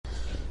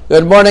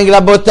Good morning,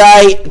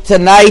 Rabotai.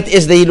 Tonight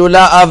is the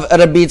Hilula of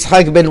Rabbi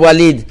Yitzhak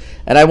Benwalid,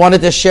 and I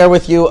wanted to share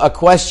with you a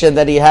question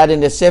that he had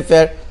in the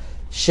Sefer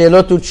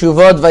Shelot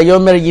Utshuvot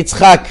Vayomer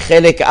Yitzchak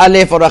Chelek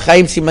Aleph Orach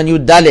Chaim Siman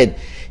Yud Daled.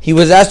 He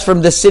was asked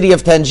from the city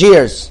of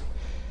Tangiers,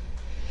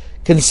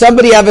 can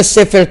somebody have a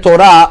Sefer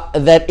Torah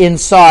that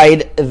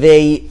inside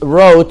they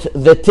wrote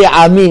the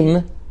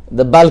Te'amim?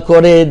 The Bal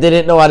Koreh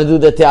didn't know how to do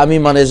the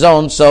Te'amim on his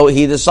own, so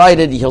he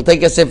decided he'll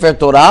take a Sefer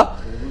Torah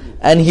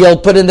and he'll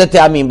put in the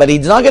Te'amim, but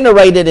he's not going to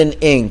write it in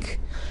ink.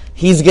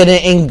 He's going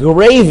to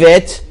engrave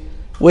it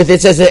with,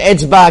 it says,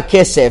 Etzba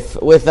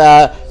Kesef, with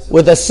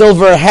a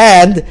silver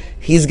hand.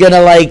 He's going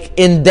to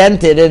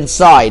indent it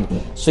inside.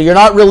 So you're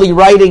not really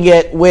writing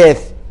it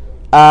with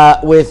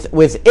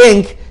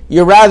ink.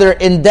 You're rather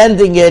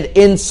indenting it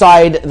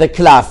inside the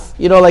klaf.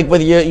 You know, like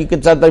you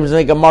could sometimes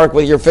make a mark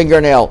with your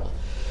fingernail.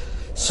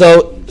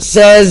 So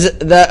says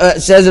Rabbi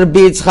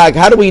Yitzchak,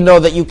 how do we know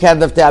that you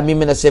can't have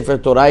Te'amim in a Sefer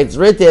Torah? It's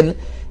written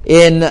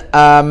in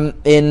Shulchan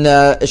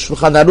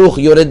Aruch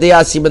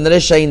Yoredea Siman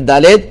Reshain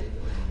Daled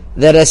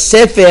that a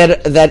sefer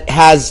that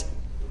has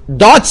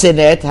dots in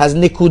it, has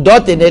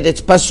nikudot in it, it's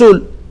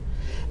pasul.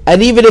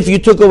 And even if you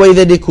took away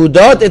the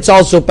nikudot, it's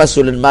also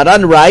pasul. And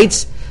Maran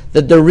writes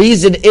that the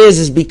reason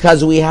is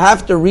because we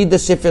have to read the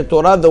Sefer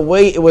Torah the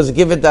way it was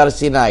given to Har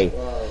Sinai.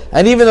 Wow.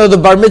 And even though the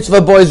Bar Mitzvah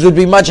boys would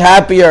be much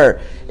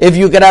happier if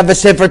you could have a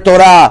Sefer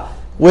Torah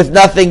with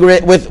nothing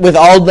with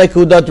all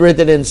nikudot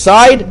written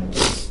inside,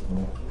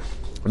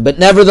 but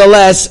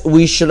nevertheless,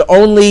 we should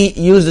only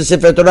use the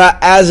Sefer Torah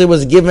as it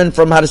was given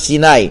from Har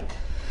Sinai.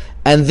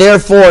 And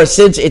therefore,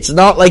 since it's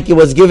not like it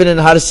was given in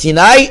Har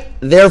Sinai,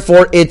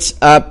 therefore it's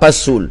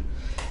pasul.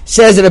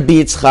 Says Rabbi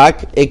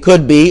Yitzchak, it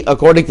could be,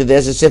 according to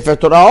this, a Sefer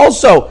Torah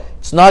also.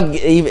 It's not,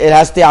 it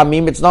has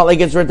Te'amim, it's not like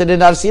it's written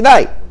in Har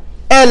Sinai.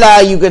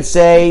 Ella, you could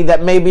say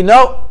that maybe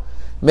no.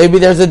 Maybe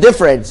there's a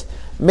difference.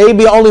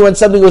 Maybe only when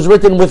something was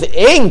written with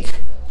ink,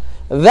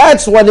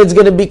 that's when it's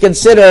going to be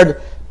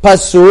considered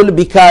pasul,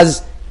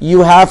 because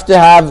you have to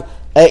have,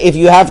 if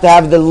you have to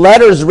have the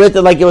letters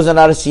written like it was in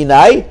Har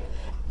Sinai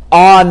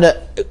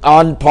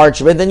on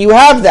parchment, then you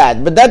have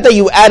that. But that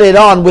you added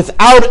on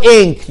without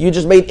ink, you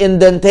just made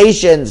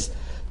indentations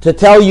to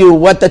tell you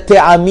what the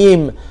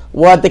te'amim,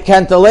 what the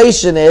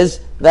cantillation is,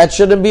 that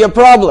shouldn't be a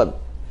problem.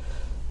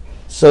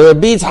 So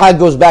Rabbi Yitzhak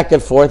goes back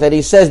and forth, and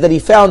he says that he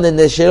found in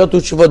the Shelot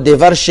Utshuvot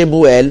Devar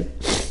Shemuel,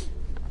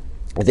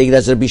 I think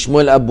that's Rabbi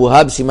Shmuel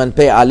Abuhab, Siman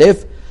Pei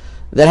Aleph,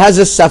 that has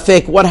a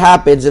safek. What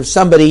happens if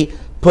somebody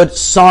put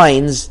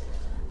signs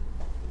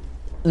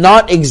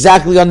not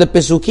exactly on the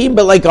Pesukim,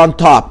 but like on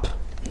top?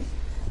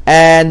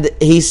 And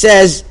he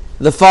says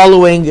the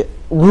following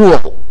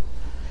rule.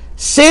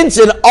 Since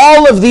in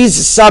all of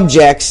these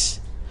subjects,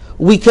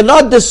 we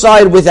cannot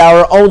decide with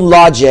our own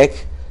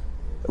logic,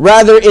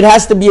 rather it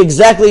has to be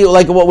exactly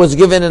like what was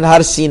given in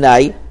Har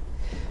Sinai,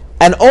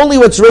 and only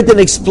what's written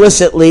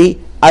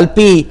explicitly,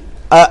 al-pi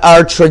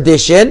our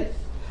tradition,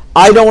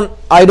 I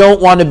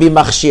don't want to be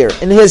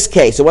machshir. In his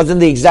case, it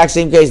wasn't the exact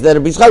same case that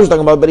Rabbi Yitzchak was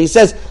talking about, but he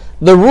says,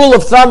 the rule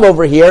of thumb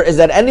over here is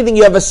that anything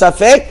you have a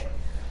safek,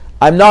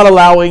 I'm not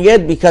allowing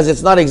it because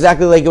it's not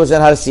exactly like it was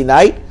in Har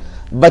Sinai,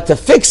 but to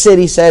fix it,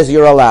 he says,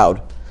 you're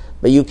allowed.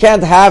 But you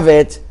can't have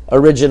it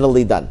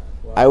originally done.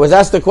 Wow. I was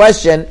asked the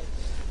question,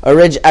 so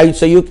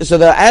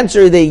the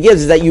answer that he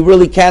gives is that you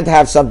really can't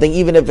have something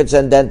even if it's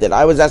indented.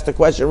 I was asked a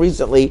question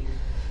recently,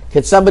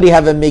 could somebody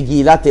have a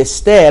Megillat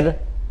Esther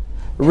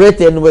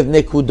written with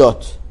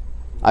nikudot?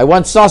 I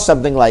once saw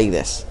something like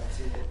this.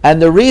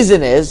 And the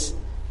reason is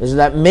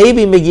that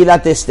maybe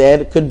Megillat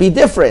Esther could be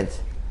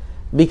different.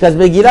 Because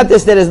Megillat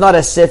Esther is not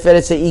a sefer,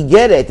 it's a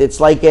igeret. It's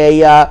like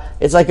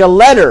a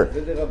letter.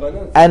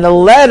 And a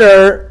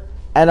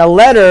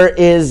letter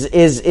is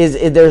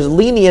there's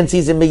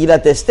leniencies in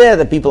Megillat Esther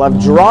that people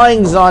have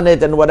drawings on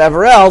it and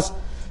whatever else.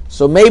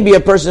 So maybe a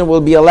person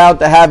will be allowed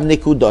to have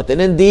nikudot. And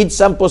indeed,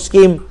 some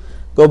poskim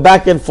go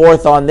back and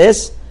forth on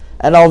this.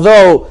 And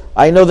although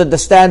I know that the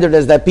standard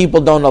is that people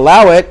don't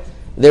allow it,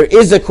 there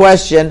is a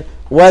question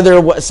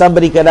whether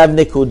somebody can have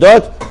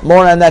nikudot.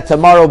 More on that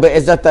tomorrow.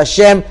 Be'ezat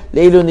Hashem,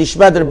 Leilu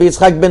Nishmat, Rabbi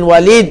Yitzhak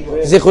Benwalid,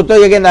 Zichuto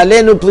Yagen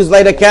Alenu. Please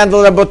light a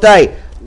candle, Rabotai.